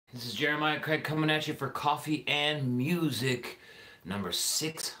This is Jeremiah Craig coming at you for Coffee and Music, number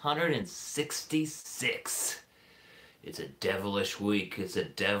 666. It's a devilish week. It's a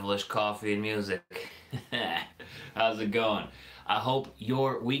devilish coffee and music. How's it going? I hope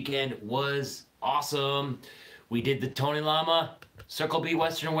your weekend was awesome. We did the Tony Llama Circle B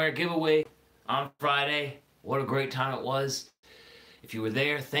Western Wear giveaway on Friday. What a great time it was. If you were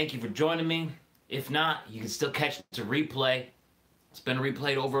there, thank you for joining me. If not, you can still catch the replay. It's been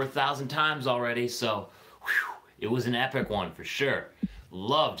replayed over 1,000 times already, so it was an epic one for sure.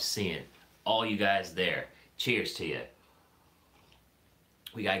 Loved seeing all you guys there. Cheers to you.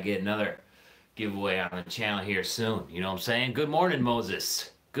 We gotta get another giveaway on the channel here soon. You know what I'm saying? Good morning,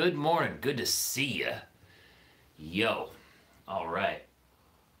 Moses. Good morning. Good to see ya. Yo. All right.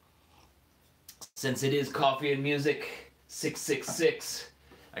 Since it is Coffee and Music 666,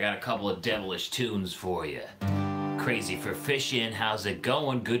 I got a couple of devilish tunes for you. Crazy for Fishing, how's it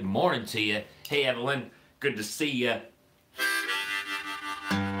going? Good morning to you. Hey Evelyn, good to see you.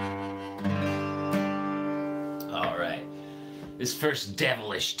 All right, this first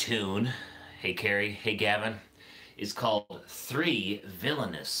devilish tune, hey Carrie, hey Gavin, is called Three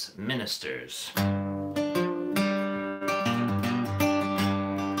Villainous Ministers.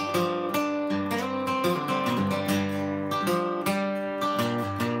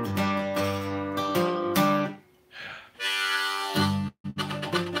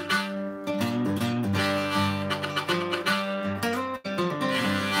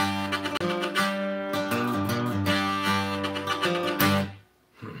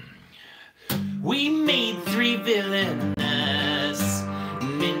 We made three villainous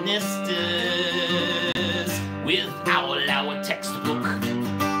ministers with our textbook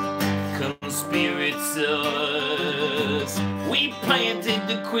conspirators. We planted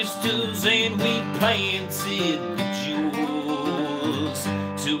the crystals and we planted the jewels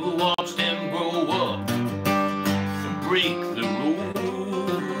to watch them grow up and break the rule.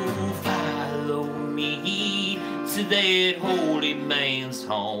 Follow me to that holy man's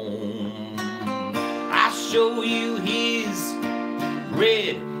home. I'll show you his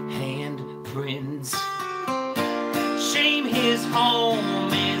red handprints. Shame his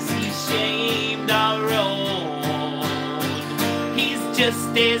home as he shamed our own. He's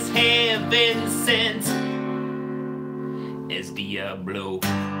just as heaven sent as Diablo.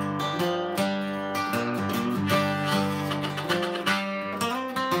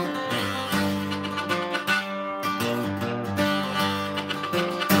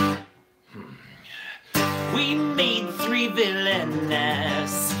 We made three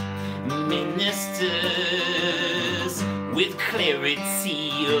villainous ministers with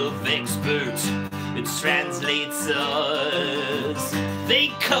clarity of expert translators. They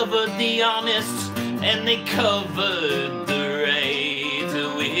covered the honest and they covered the right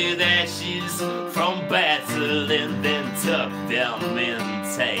with ashes from battle and then tucked them in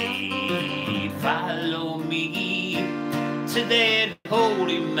tape. Follow me to that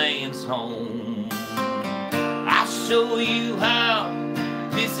holy man's home. I'll show you how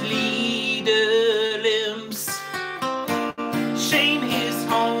this leader limps. Shame his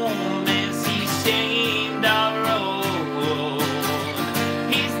home as he shamed our own.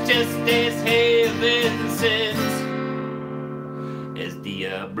 He's just as heaven sent as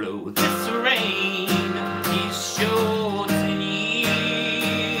Diablo. This rain is short in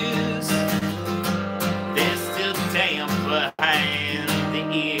years. There's still damp behind the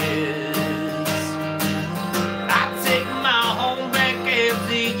ears.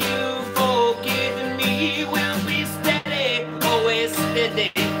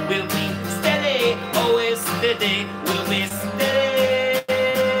 We'll be steady, always steady, we'll be steady.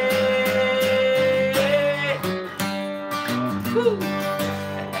 Woo.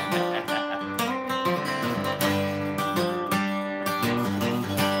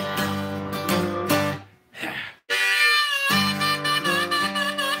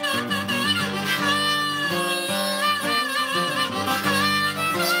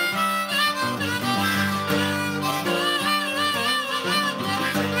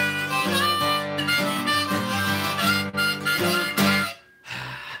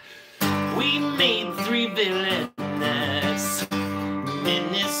 We made three villainous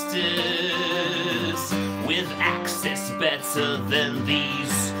ministers with access better than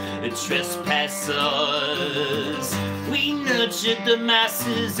these trespassers. We nurtured the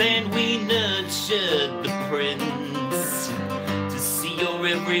masses and we nurtured the prince to see your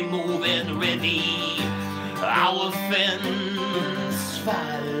every move and ready our fence.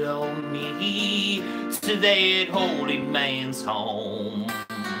 Follow me to that holy man's home.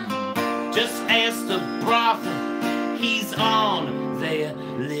 Just ask the brothel, he's on their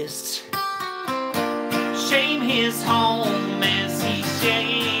list. artist. Shame his home as he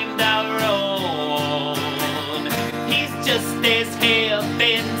shamed our own. He's just as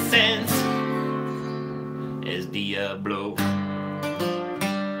heaven sent as Diablo.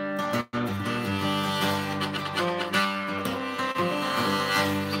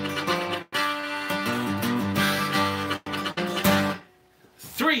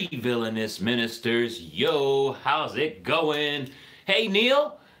 Three villainous ministers. Yo, how's it going? Hey,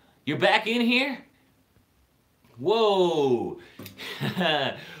 Neil, you're back in here? Whoa.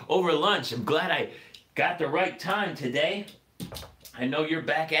 Over lunch, I'm glad I got the right time today. I know you're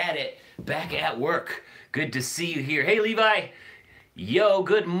back at it, back at work. Good to see you here. Hey, Levi. Yo,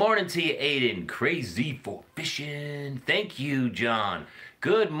 good morning to you, Aiden. Crazy for fishing. Thank you, John.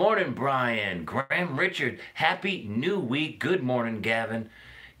 Good morning, Brian. Graham Richard. Happy new week. Good morning, Gavin.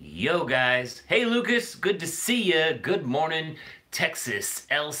 Yo, guys. Hey, Lucas. Good to see you. Good morning, Texas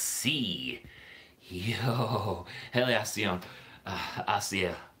LC. Yo. Heliacion.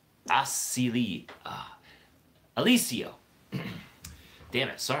 Alicio. Damn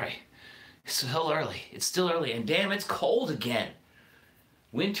it. Sorry. It's still early. It's still early. And damn, it's cold again.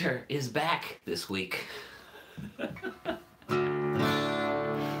 Winter is back this week.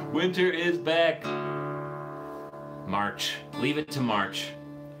 Winter is back. March. Leave it to March.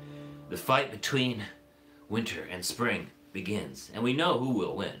 The fight between winter and spring begins, and we know who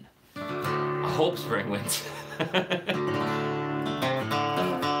will win. I hope spring wins.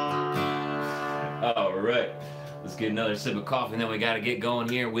 All right, let's get another sip of coffee, and then we got to get going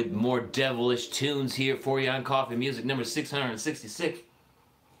here with more devilish tunes here for you on Coffee Music number 666.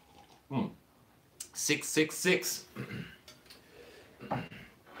 666.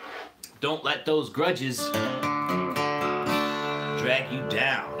 Don't let those grudges drag you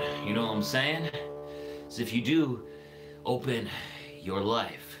down. You know what I'm saying? So if you do open your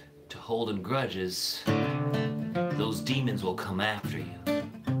life to holding grudges, those demons will come after you.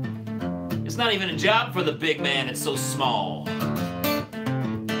 It's not even a job for the big man, it's so small.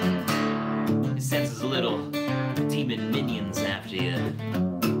 It sends his little demon minions after you.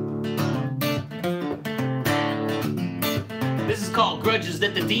 This is called grudges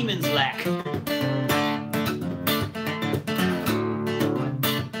that the demons lack.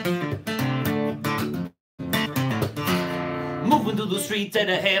 Moving through the streets at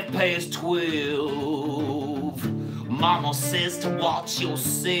 12:30. Mama says to watch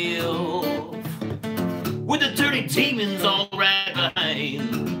yourself, with the dirty demons all right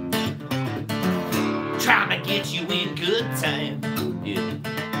behind, trying to get you in good time. Yeah.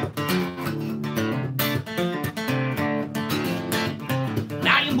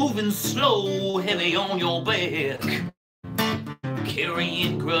 Now you're moving slow, heavy on your back,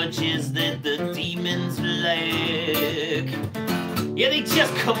 carrying grudges that the demons lack. Yeah, they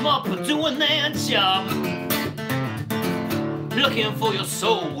just come up doing their job, looking for your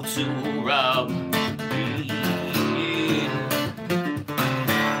soul to rob. Yeah.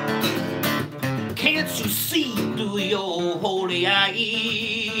 Can't you see through your holy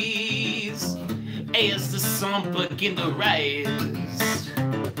eyes as the sun begin to rise?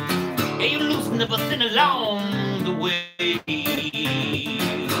 Yeah, you're losing everything along the way,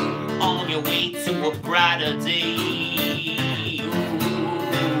 on your way to a brighter day.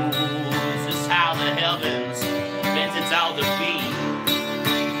 This is how the heavens meant it's all to be.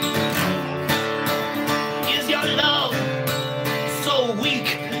 Is your love so weak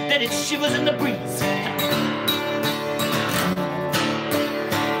that it shivers in the breeze?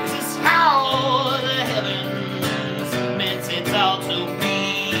 This is how the heavens meant it's all to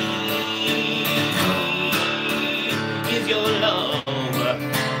be. Is your love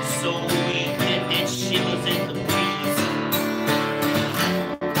so weak that it shivers in the breeze?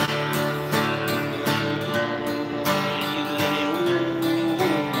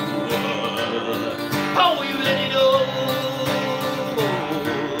 Oh, you let it go.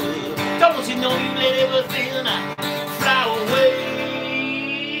 Don't you know you let everything fly away?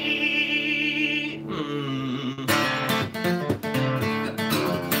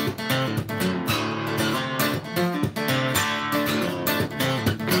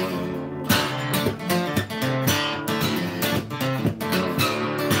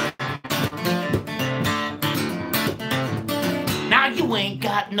 Now you ain't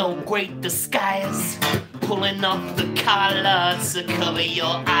got no great disguise, pulling up the collar to cover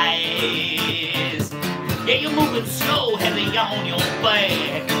your eyes. Yeah, you're moving slow, heavy on your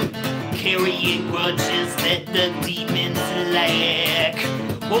back, carrying grudges that the demons lack.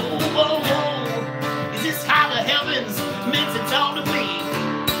 Whoa, whoa, whoa, is this how the heavens meant it all to be?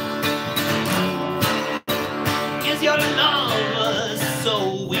 Is your love so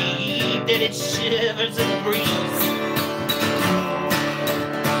weak weak that it shivers in the breeze.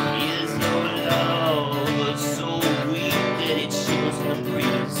 Is your love so weak that it shivers in the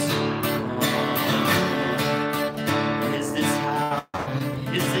breeze?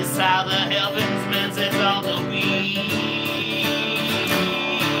 Is this how the heavens man sends all the weak?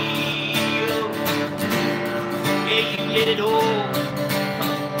 Yeah, you let it all.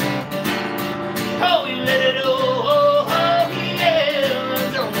 Oh, you let it all. Oh,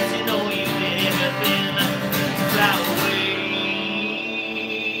 yeah. Don't you know you let everything fly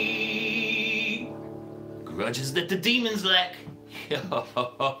away? Grudges that the demons lack.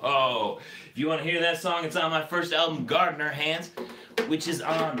 Yo, if you want to hear that song, it's on my first album, Gardener Hands, which is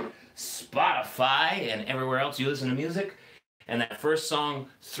on Spotify and everywhere else you listen to music. And that first song,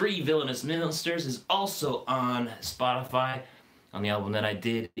 3 Villainous Ministers, is also on Spotify on the album that I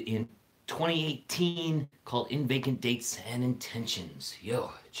did in 2018 called In Vacant Dates and Intentions.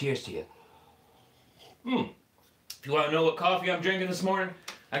 Yo, cheers to you. If you want to know what coffee I'm drinking this morning,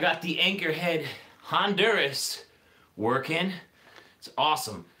 I got the Anchorhead Honduras working. It's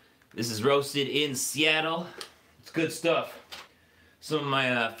awesome. This is roasted in Seattle. It's good stuff. Some of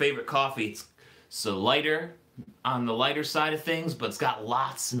my favorite coffee. It's lighter, on the lighter side of things, but it's got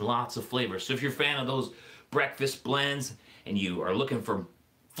lots and lots of flavor. So if you're a fan of those breakfast blends and you are looking for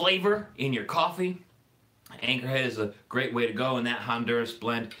flavor in your coffee, Anchorhead is a great way to go, and that Honduras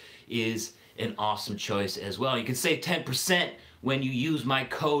blend is an awesome choice as well. You can save 10% when you use my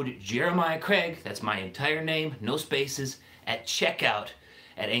code Jeremiah Craig, that's my entire name, no spaces, at checkout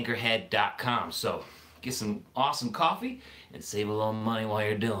at anchorhead.com. So get some awesome coffee and save a little money while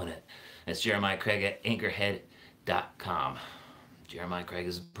you're doing it. That's Jeremiah Craig at anchorhead.com. Jeremiah Craig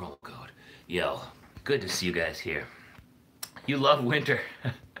is a promo code. Yo, good to see you guys here. You love winter.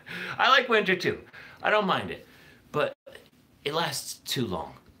 I like winter too. I don't mind it. But it lasts too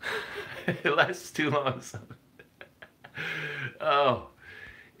long. It lasts too long. Oh.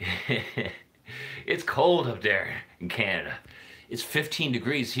 It's cold up there in Canada. It's 15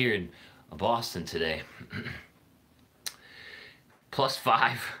 degrees here in Boston today.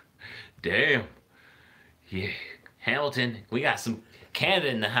 +5. Damn. Yeah. Hamilton, we got some Canada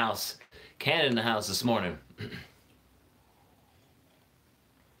in the house. Canada in the house this morning.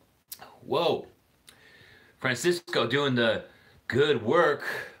 Whoa. Francisco doing the good work.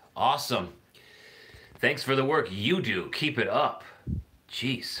 Awesome. Thanks for the work you do. Keep it up.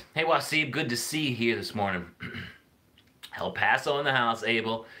 Jeez. Hey, Wasib, good to see you here this morning. El Paso in the house,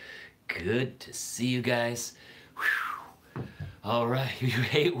 Abel. Good to see you guys. Whew. All right, you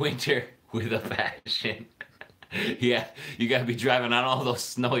hate winter with a passion. Yeah, you gotta be driving on all those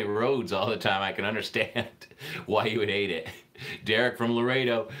snowy roads all the time. I can understand why you would hate it. Derek from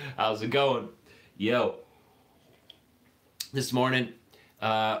Laredo, how's it going? Yo, this morning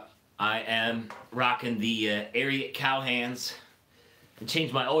I am rocking the Ariat Cowhands. I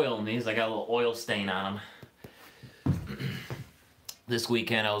changed my oil in these. I got a little oil stain on them. This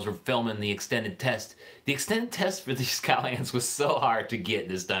weekend I was filming the extended test. The extended test for these cowhands was so hard to get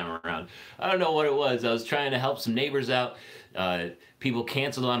this time around. I don't know what it was. I was trying to help some neighbors out. People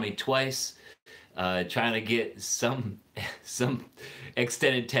canceled on me twice. Trying to get some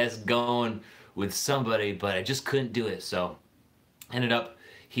extended test going with somebody, but I just couldn't do it. So ended up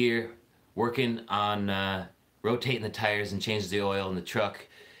here working on rotating the tires and changing the oil in the truck,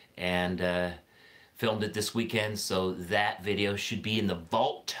 and filmed it this weekend, so that video should be in the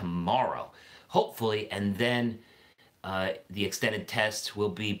vault tomorrow, hopefully, and then the extended test will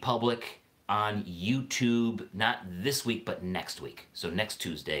be public on YouTube, not this week, but next week. So next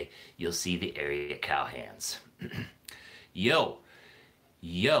Tuesday, you'll see the area cowhands. Yo,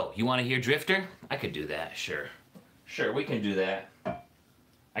 you want to hear Drifter? I could do that, sure. Sure, we can do that.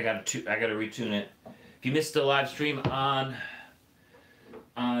 I gotta retune it. If you missed the live stream on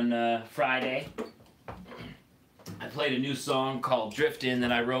Friday, I played a new song called Driftin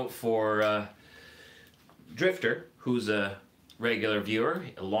that I wrote for Drifter, who's a regular viewer,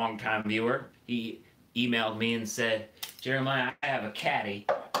 a long-time viewer. He emailed me and said, Jeremiah, I have a caddy,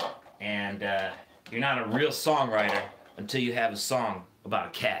 and you're not a real songwriter until you have a song about a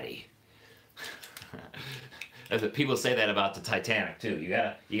caddy. People say that about the Titanic too.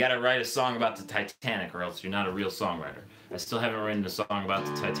 You gotta write a song about the Titanic, or else you're not a real songwriter. I still haven't written a song about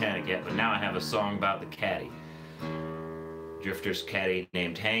the Titanic yet, but now I have a song about the caddy. Drifter's caddy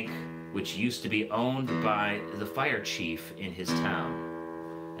named Hank, which used to be owned by the fire chief in his town.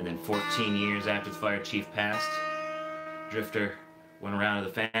 And then 14 years after the fire chief passed, Drifter went around to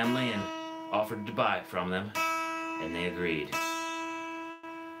the family and offered to buy it from them, and they agreed.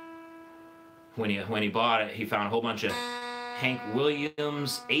 When he bought it, he found a whole bunch of Hank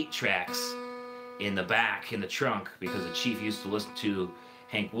Williams 8-tracks in the back, in the trunk, because the Chief used to listen to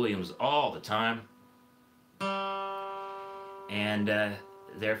Hank Williams all the time. And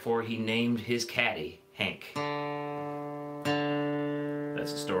therefore he named his caddy Hank.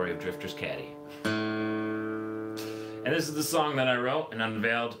 That's the story of Drifter's caddy. And this is the song that I wrote and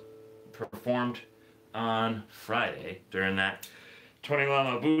unveiled, performed on Friday during that 20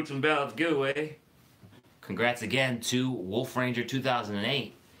 Llama Boots and Ballads giveaway. Congrats again to Wolf Ranger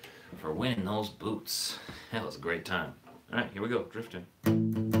 2008 for winning those boots. That was a great time. Alright, here we go, Driftin'.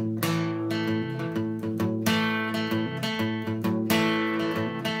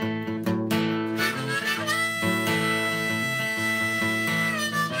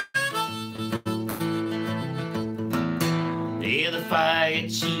 Yeah, the fire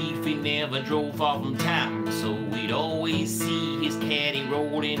chief, he never drove far from town, so we'd always see his caddy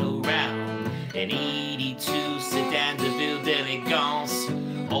rolling around. An 82 sedan de Ville d'Elegance,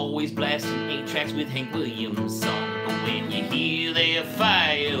 always blasting 8-tracks with Hank Williams song. But when you hear their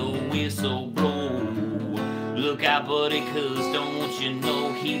fire whistle blow, look out buddy, cause don't you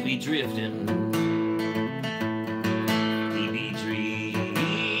know he'll be drifting. He'll be drifting,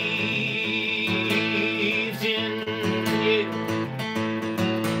 yeah.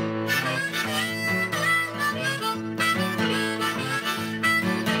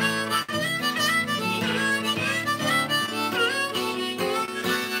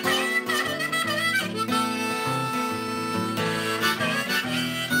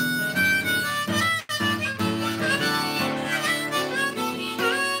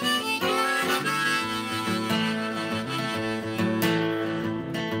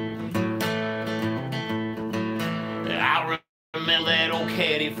 I remember that old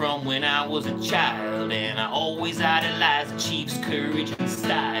caddy from when I was a child, and I always idolized the Chief's courage and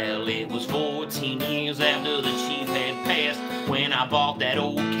style. It was 14 years after the Chief had passed when I bought that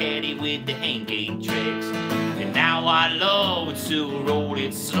old caddy with the Hank 8-tracks. And now I love it to roll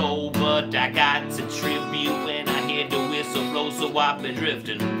it slow, but I got to tribute when I hear the whistle blow, so I've been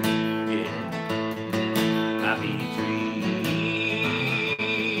drifting. Yeah, I'll be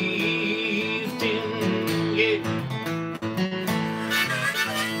drifting, yeah.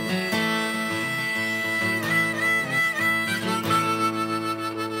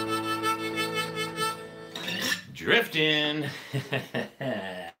 Driftin'.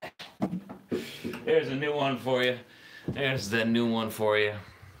 There's a new one for you. There's the new one for you.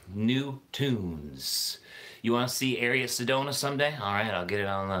 New tunes. You want to see Area Sedona someday? All right, I'll get it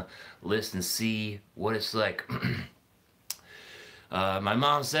on the list and see what it's like. My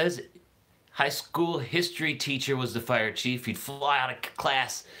mom says high school history teacher was the fire chief. He'd fly out of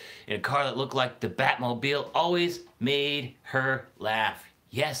class in a car that looked like the Batmobile. Always made her laugh.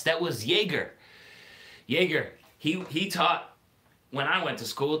 Yes, that was Jaeger. Jaeger. He taught when I went to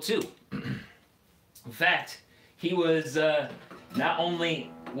school too. In fact, he was not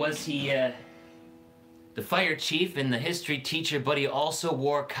only was he the fire chief and the history teacher, but he also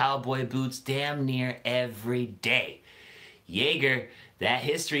wore cowboy boots damn near every day. Jaeger, that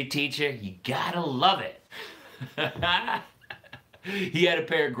history teacher, you gotta love it. He had a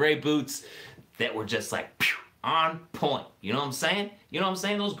pair of gray boots that were just like pew, on point. You know what I'm saying? You know what I'm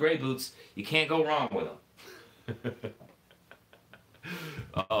saying? Those gray boots, you can't go wrong with them.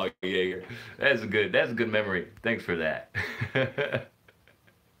 Oh, Jaeger, that's a good memory. Thanks for that.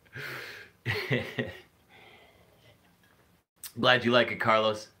 Glad you like it,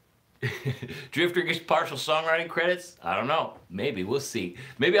 Carlos. Drifter gets partial songwriting credits? I don't know. Maybe we'll see.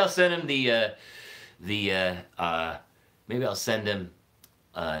 Maybe I'll send him maybe I'll send him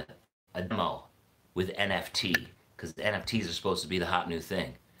a demo with NFT, because the NFTs are supposed to be the hot new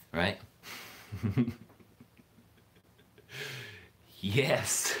thing, right?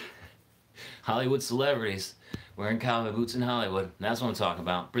 Yes. Hollywood celebrities wearing cowboy boots in Hollywood. That's what I'm talking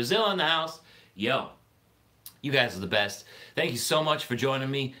about. Brazil in the house. Yo, you guys are the best. Thank you so much for joining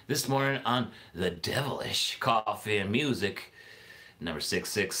me this morning on the Devilish Coffee and Music, number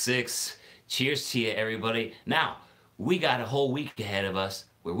 666. Cheers to you, everybody. Now, we got a whole week ahead of us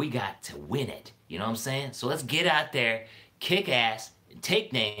where we got to win it. You know what I'm saying? So let's get out there, kick ass, and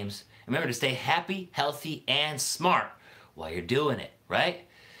take names. Remember to stay happy, healthy, and smart while you're doing it, right?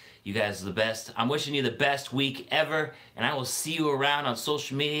 You guys are the best. I'm wishing you the best week ever, and I will see you around on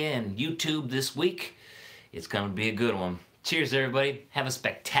social media and YouTube this week. It's going to be a good one. Cheers, everybody. Have a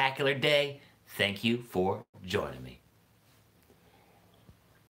spectacular day. Thank you for joining me.